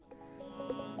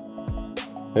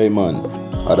Hey man,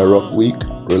 had a rough week?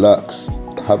 Relax.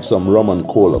 Have some rum and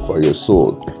cola for your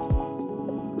soul.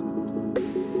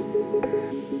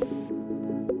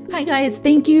 Hi guys,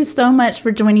 thank you so much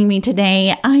for joining me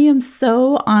today. I am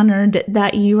so honored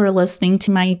that you are listening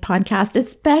to my podcast,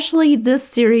 especially this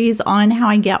series on how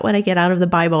I get what I get out of the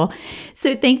Bible.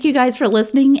 So thank you guys for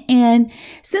listening. And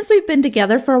since we've been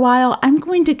together for a while, I'm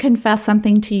going to confess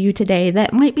something to you today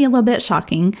that might be a little bit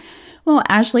shocking. Well,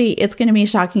 actually, it's going to be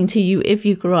shocking to you if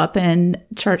you grew up in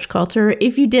church culture.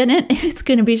 If you didn't, it's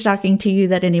going to be shocking to you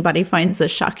that anybody finds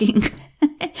this shocking.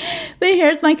 But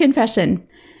here's my confession.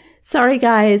 Sorry,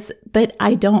 guys, but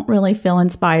I don't really feel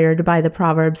inspired by the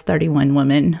Proverbs 31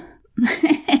 woman.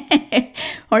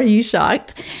 Are you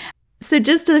shocked? So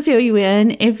just to fill you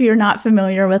in, if you're not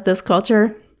familiar with this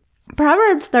culture,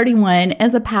 Proverbs 31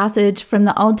 is a passage from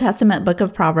the Old Testament book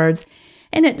of Proverbs,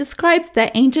 and it describes the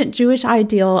ancient Jewish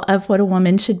ideal of what a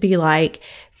woman should be like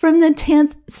from the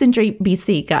 10th century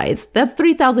BC, guys. That's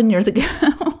 3,000 years ago.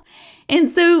 And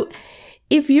so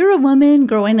if you're a woman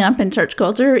growing up in church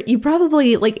culture, you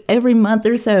probably like every month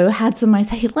or so had somebody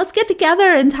say, let's get together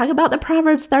and talk about the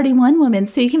Proverbs 31 woman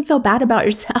so you can feel bad about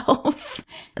yourself.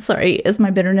 Sorry, is my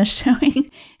bitterness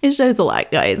showing? It shows a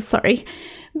lot, guys. Sorry.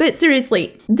 But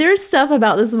seriously, there's stuff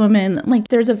about this woman, like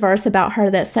there's a verse about her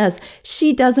that says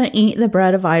she doesn't eat the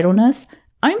bread of idleness.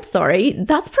 I'm sorry,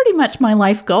 that's pretty much my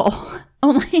life goal.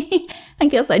 Only, I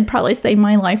guess I'd probably say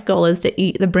my life goal is to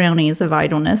eat the brownies of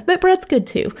idleness, but bread's good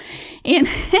too. And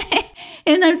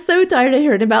and I'm so tired of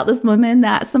hearing about this woman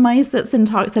that somebody sits and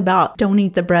talks about don't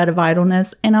eat the bread of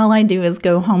idleness, and all I do is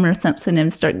go Homer Simpson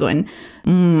and start going,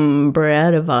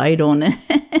 bread of idleness.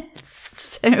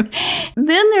 So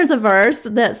then there's a verse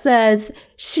that says,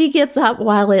 she gets up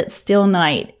while it's still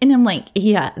night. And I'm like,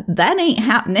 yeah, that ain't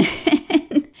happening.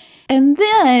 And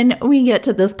then we get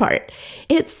to this part.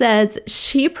 It says,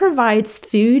 she provides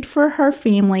food for her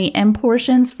family and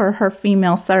portions for her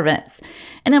female servants.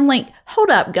 And I'm like,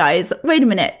 hold up, guys. Wait a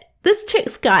minute. This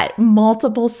chick's got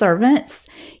multiple servants.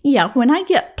 Yeah, when I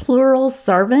get plural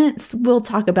servants, we'll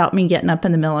talk about me getting up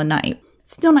in the middle of the night.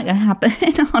 Still not going to happen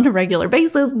on a regular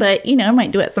basis, but, I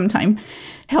might do it sometime.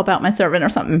 Help out my servant or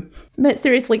something. But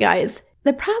seriously, guys,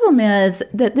 the problem is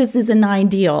that this is an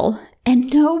ideal,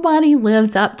 and nobody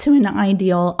lives up to an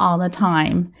ideal all the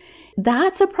time.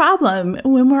 That's a problem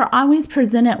when we're always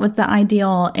presented with the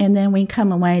ideal, and then we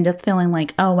come away just feeling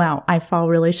like, oh, wow, I fall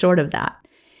really short of that.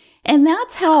 And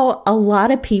that's how a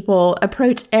lot of people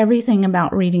approach everything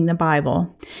about reading the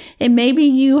Bible. And maybe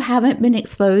you haven't been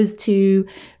exposed to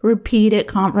repeated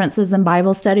conferences and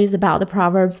Bible studies about the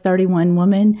Proverbs 31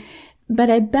 woman, but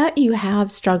I bet you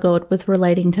have struggled with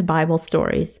relating to Bible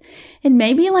stories. And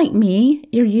maybe like me,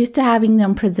 you're used to having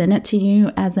them presented to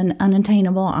you as an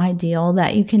unattainable ideal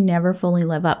that you can never fully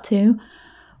live up to.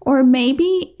 Or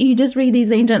maybe you just read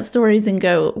these ancient stories and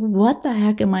go, what the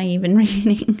heck am I even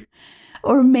reading?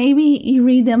 Or maybe you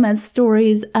read them as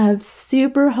stories of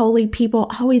super holy people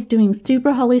always doing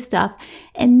super holy stuff,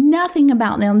 and nothing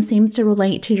about them seems to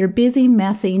relate to your busy,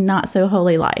 messy, not so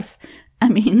holy life. I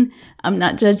mean, I'm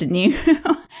not judging you.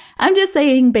 I'm just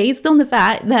saying, based on the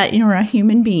fact that you're a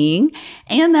human being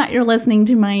and that you're listening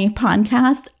to my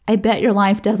podcast, I bet your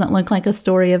life doesn't look like a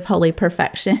story of holy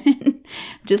perfection.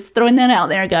 Just throwing that out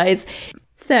there, guys.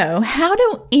 So how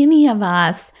do any of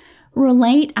us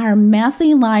relate our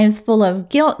messy lives full of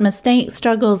guilt, mistakes,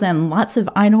 struggles, and lots of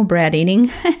idle bread eating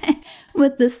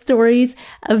with the stories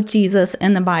of Jesus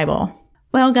in the Bible?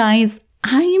 Well, guys,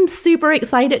 I am super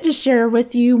excited to share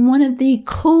with you one of the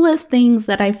coolest things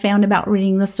that I found about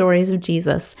reading the stories of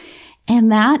Jesus, and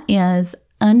that is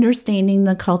understanding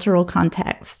the cultural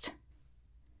context.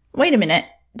 Wait a minute.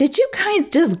 Did you guys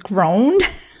just groan?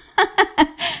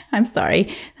 I'm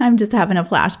sorry. I'm just having a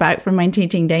flashback from my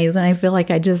teaching days, and I feel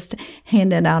like I just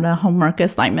handed out a homework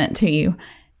assignment to you.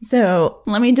 So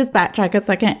let me just backtrack a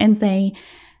second and say,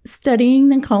 studying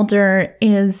the culture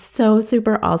is so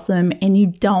super awesome, and you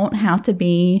don't have to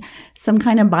be some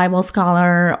kind of Bible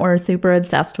scholar or super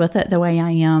obsessed with it the way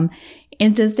I am.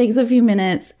 It just takes a few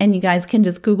minutes, and you guys can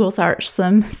just Google search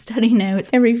some study notes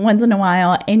every once in a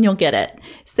while, and you'll get it.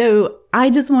 So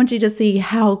I just want you to see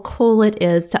how cool it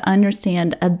is to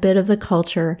understand a bit of the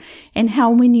culture, and how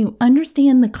when you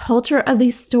understand the culture of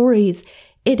these stories,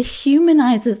 it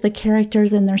humanizes the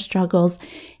characters and their struggles,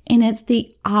 and it's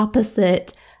the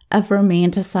opposite of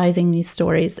romanticizing these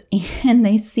stories, and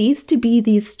they cease to be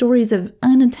these stories of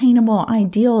unattainable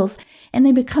ideals, and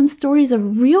they become stories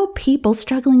of real people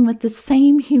struggling with the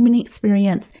same human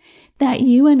experience that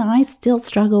you and I still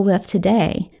struggle with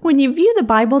today. When you view the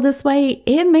Bible this way,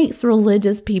 it makes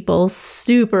religious people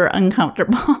super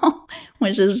uncomfortable,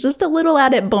 which is just a little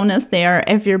added bonus there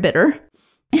if you're bitter,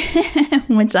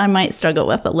 which I might struggle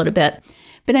with a little bit.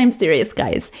 But I'm serious,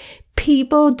 guys.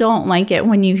 People don't like it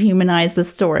when you humanize the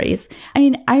stories. I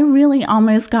mean, I really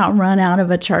almost got run out of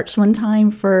a church one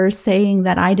time for saying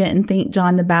that I didn't think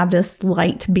John the Baptist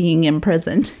liked being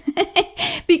imprisoned.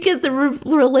 Because the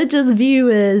religious view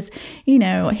is,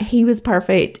 he was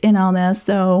perfect in all this.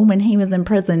 So when he was in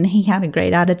prison, he had a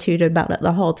great attitude about it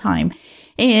the whole time.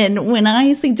 And when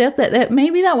I suggested that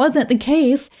maybe that wasn't the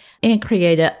case, it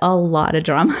created a lot of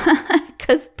drama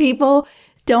because people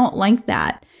don't like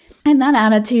that. And that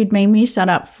attitude made me shut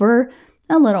up for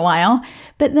a little while.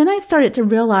 But then I started to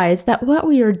realize that what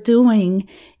we are doing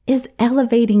is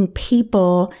elevating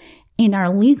people in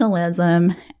our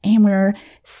legalism, and we're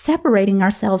separating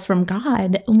ourselves from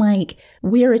God like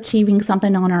we're achieving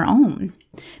something on our own.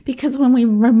 Because when we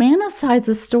romanticize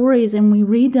the stories and we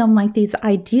read them like these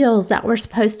ideals that we're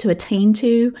supposed to attain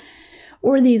to,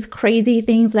 or these crazy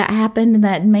things that happen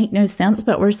that make no sense,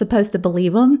 but we're supposed to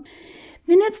believe them,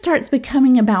 then it starts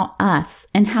becoming about us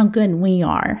and how good we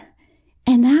are.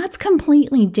 And that's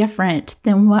completely different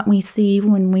than what we see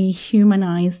when we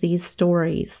humanize these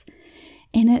stories.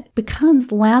 And it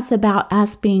becomes less about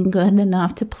us being good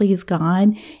enough to please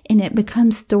God, and it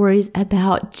becomes stories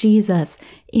about Jesus,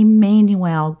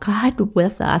 Emmanuel, God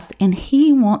with us, and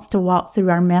He wants to walk through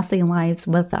our messy lives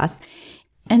with us.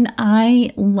 And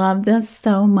I love this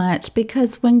so much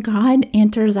because when God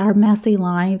enters our messy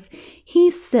lives,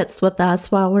 He sits with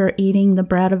us while we're eating the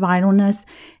bread of idleness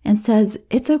and says,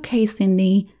 "It's okay,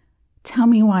 Cindy. Tell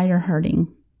me why you're hurting."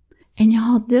 And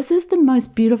y'all, this is the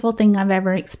most beautiful thing I've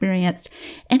ever experienced.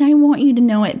 And I want you to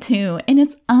know it too. And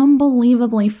it's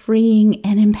unbelievably freeing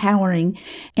and empowering.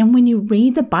 And when you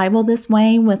read the Bible this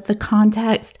way with the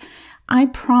context, I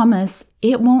promise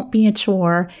it won't be a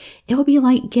chore. It will be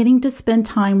like getting to spend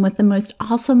time with the most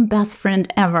awesome best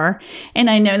friend ever. And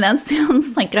I know that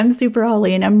sounds like I'm super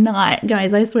holy, and I'm not,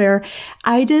 guys, I swear.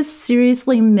 I just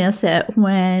seriously miss it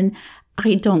when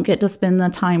I don't get to spend the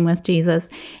time with Jesus.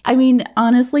 I mean,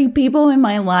 honestly, people in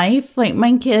my life, like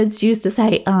my kids used to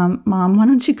say, Mom, why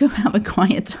don't you go have a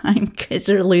quiet time because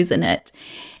you're losing it?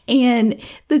 And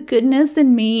the goodness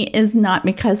in me is not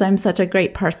because I'm such a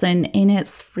great person, and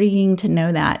it's freeing to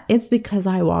know that. It's because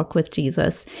I walk with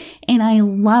Jesus. And I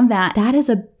love that. That is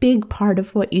a big part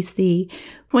of what you see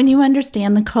when you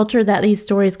understand the culture that these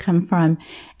stories come from.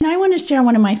 And I want to share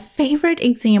one of my favorite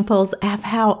examples of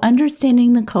how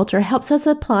understanding the culture helps us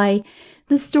apply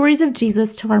the stories of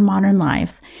Jesus to our modern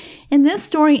lives. And this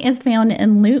story is found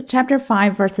in Luke chapter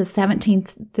 5, verses 17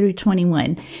 through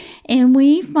 21. And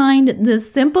we find the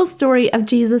simple story of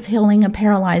Jesus healing a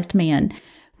paralyzed man.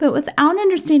 But without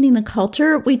understanding the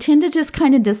culture, we tend to just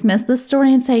kind of dismiss this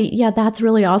story and say, yeah, that's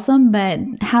really awesome, but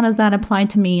how does that apply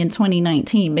to me in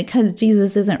 2019? Because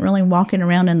Jesus isn't really walking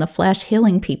around in the flesh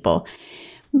healing people.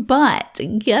 But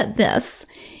get this,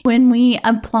 when we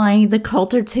apply the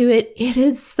culture to it, it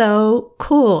is so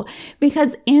cool.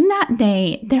 Because in that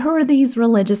day, there were these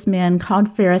religious men called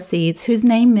Pharisees whose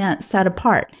name meant set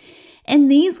apart.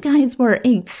 And these guys were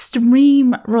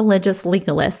extreme religious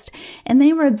legalists, and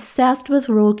they were obsessed with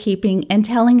rule keeping and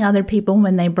telling other people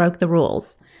when they broke the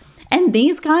rules. And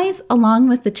these guys, along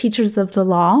with the teachers of the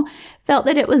law, felt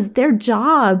that it was their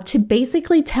job to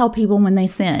basically tell people when they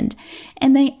sinned.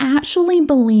 And they actually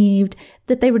believed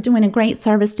that they were doing a great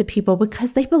service to people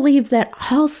because they believed that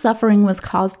all suffering was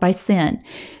caused by sin.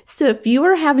 So if you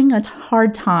were having a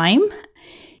hard time,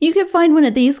 you could find one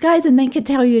of these guys and they could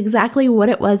tell you exactly what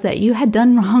it was that you had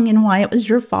done wrong and why it was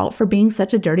your fault for being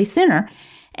such a dirty sinner.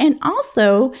 And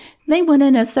also, they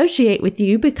wouldn't associate with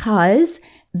you because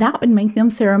that would make them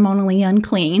ceremonially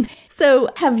unclean. So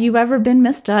have you ever been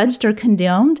misjudged or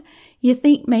condemned? You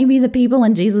think maybe the people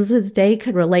in Jesus' day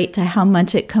could relate to how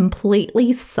much it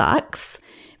completely sucks?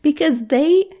 Because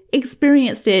they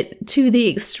experienced it to the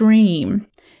extreme.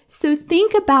 So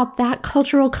think about that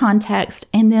cultural context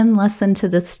and then listen to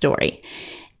the story.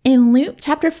 In Luke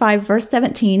chapter 5, verse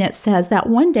 17, it says that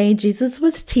one day Jesus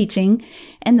was teaching,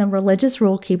 and the religious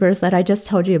rule keepers that I just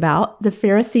told you about, the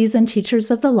Pharisees and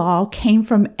teachers of the law, came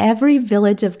from every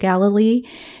village of Galilee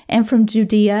and from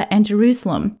Judea and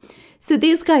Jerusalem. So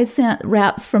these guys sent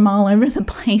reps from all over the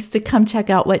place to come check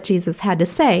out what Jesus had to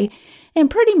say. And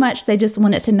pretty much they just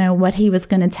wanted to know what he was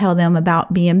going to tell them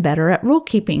about being better at rule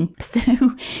keeping. So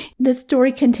the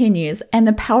story continues, and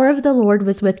the power of the Lord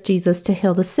was with Jesus to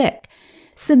heal the sick.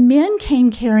 Some men came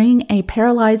carrying a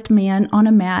paralyzed man on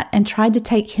a mat and tried to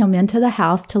take him into the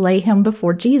house to lay him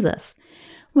before Jesus.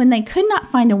 When they could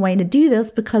not find a way to do this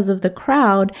because of the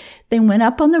crowd, they went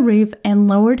up on the roof and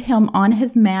lowered him on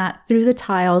his mat through the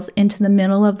tiles into the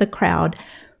middle of the crowd,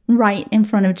 right in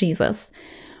front of Jesus.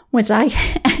 Which I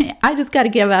just got to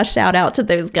give a shout out to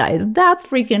those guys. That's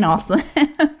freaking awesome.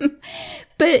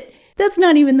 But that's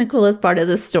not even the coolest part of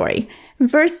the story.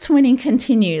 Verse 20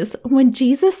 continues, when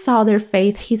Jesus saw their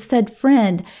faith, he said,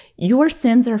 "Friend, your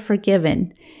sins are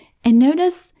forgiven." And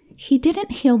notice, he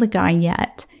didn't heal the guy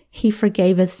yet. He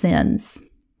forgave his sins.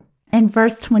 And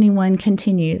verse 21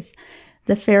 continues,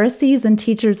 the Pharisees and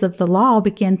teachers of the law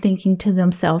began thinking to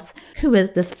themselves, "Who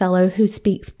is this fellow who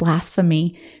speaks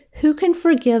blasphemy? Who can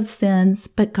forgive sins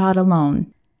but God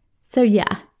alone?" So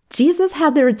yeah, Jesus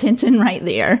had their attention right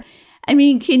there. I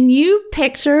mean, can you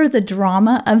picture the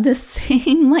drama of this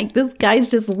scene? Like, this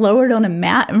guy's just lowered on a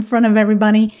mat in front of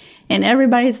everybody and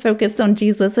everybody's focused on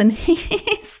Jesus, and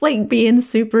he's like being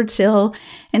super chill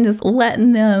and just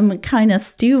letting them kind of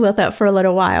stew with it for a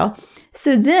little while.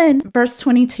 So then verse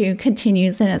 22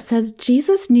 continues and it says,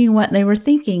 Jesus knew what they were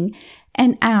thinking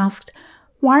and asked,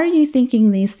 "Why are you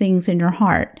thinking these things in your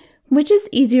heart? Which is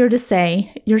easier to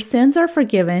say, 'Your sins are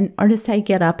forgiven,' or to say,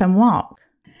 'Get up and walk'?"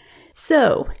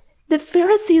 So the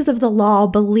Pharisees of the law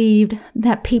believed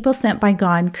that people sent by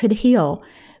God could heal,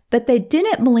 but they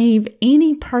didn't believe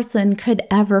any person could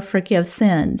ever forgive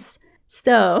sins.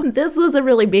 So this was a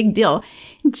really big deal.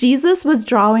 Jesus was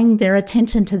drawing their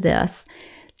attention to this.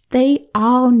 They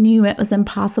all knew it was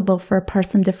impossible for a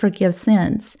person to forgive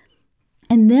sins.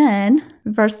 And then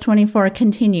verse 24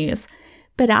 continues,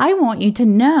 "But I want you to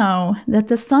know that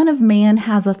the Son of Man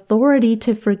has authority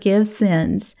to forgive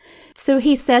sins." So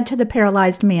he said to the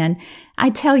paralyzed man, "I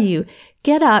tell you,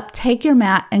 get up, take your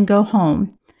mat, and go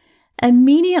home."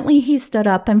 Immediately he stood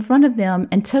up in front of them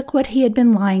and took what he had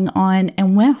been lying on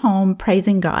and went home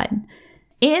praising God.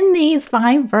 In these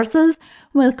 5 verses,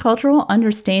 with cultural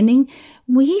understanding,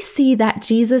 we see that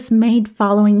Jesus made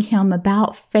following him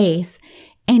about faith,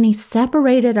 and he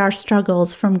separated our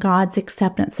struggles from God's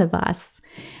acceptance of us.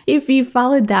 If you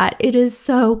followed that, it is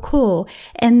so cool,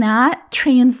 and that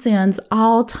transcends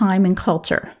all time and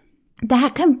culture.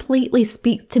 That completely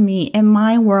speaks to me in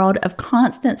my world of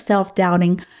constant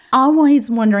self-doubting, always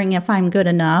wondering if I'm good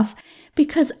enough,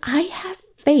 because I have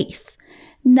faith.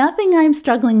 Nothing I'm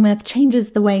struggling with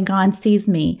changes the way God sees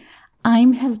me.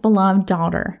 I'm his beloved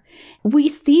daughter. We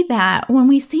see that when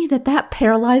we see that that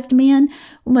paralyzed man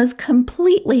was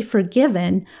completely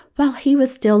forgiven while he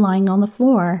was still lying on the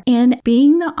floor and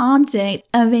being the object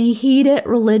of a heated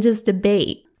religious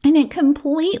debate. And it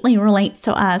completely relates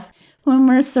to us when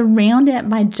we're surrounded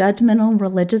by judgmental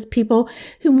religious people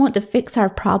who want to fix our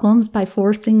problems by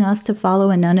forcing us to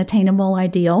follow an unattainable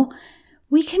ideal.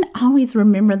 We can always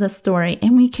remember the story,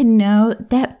 and we can know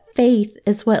that faith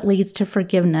is what leads to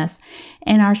forgiveness,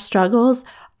 and our struggles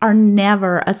are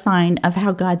never a sign of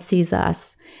how God sees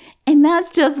us. And that's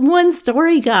just one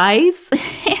story, guys.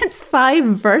 It's 5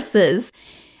 verses.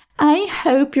 I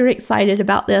hope you're excited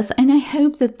about this, and I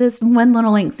hope that this one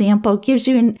little example gives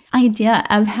you an idea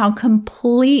of how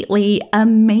completely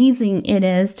amazing it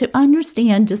is to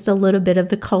understand just a little bit of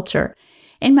the culture.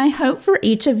 And my hope for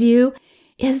each of you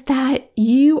is that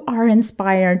you are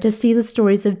inspired to see the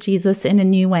stories of Jesus in a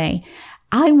new way.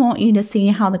 I want you to see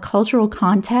how the cultural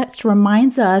context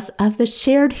reminds us of the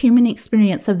shared human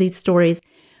experience of these stories.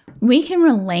 We can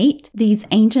relate these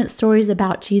ancient stories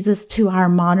about Jesus to our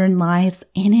modern lives,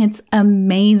 and it's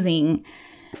amazing.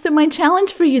 So my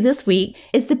challenge for you this week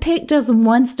is to pick just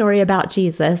one story about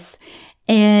Jesus.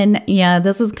 And yeah,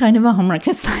 this is kind of a homework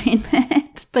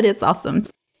assignment, but it's awesome.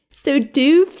 So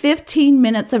do 15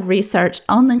 minutes of research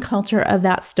on the culture of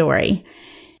that story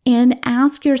and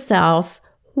ask yourself,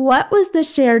 what was the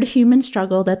shared human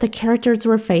struggle that the characters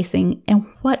were facing, and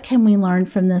what can we learn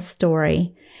from this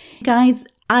story? Guys,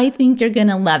 I think you're going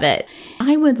to love it.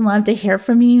 I would love to hear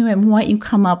from you and what you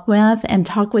come up with and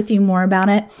talk with you more about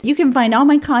it. You can find all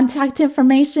my contact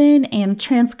information and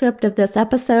transcript of this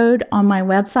episode on my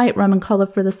website,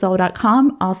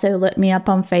 rumandcolaforthesoul.com. Also, look me up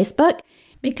on Facebook,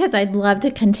 because I'd love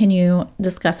to continue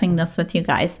discussing this with you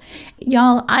guys.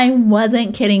 Y'all, I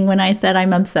wasn't kidding when I said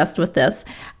I'm obsessed with this.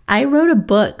 I wrote a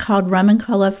book called Rum and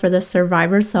Cola for the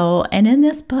Survivor Soul, and in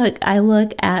this book, I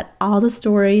look at all the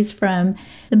stories from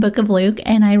the book of Luke,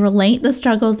 and I relate the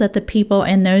struggles that the people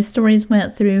in those stories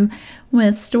went through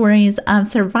with stories of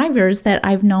survivors that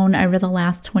I've known over the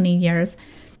last 20 years.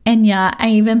 And yeah,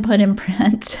 I even put in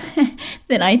print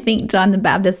that I think John the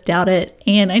Baptist doubted,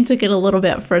 and I took it a little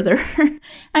bit further.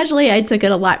 Actually, I took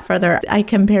it a lot further. I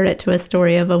compared it to a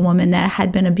story of a woman that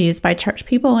had been abused by church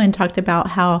people and talked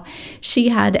about how she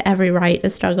had every right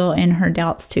to struggle in her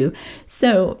doubts too.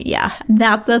 So yeah,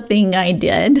 that's a thing I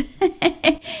did.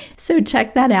 So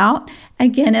check that out.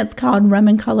 Again, it's called Rum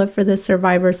and Cola for the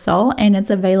Survivor's Soul, and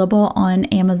it's available on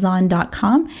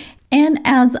Amazon.com. And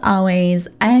as always,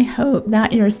 I hope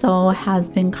that your soul has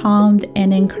been calmed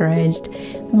and encouraged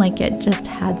like it just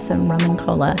had some rum and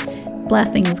cola.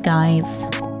 Blessings, guys.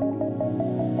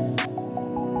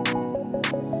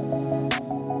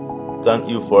 Thank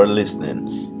you for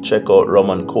listening. Check out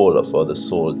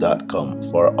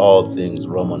rumandcolaforthesoul.com for all things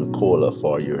rum and cola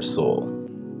for your soul.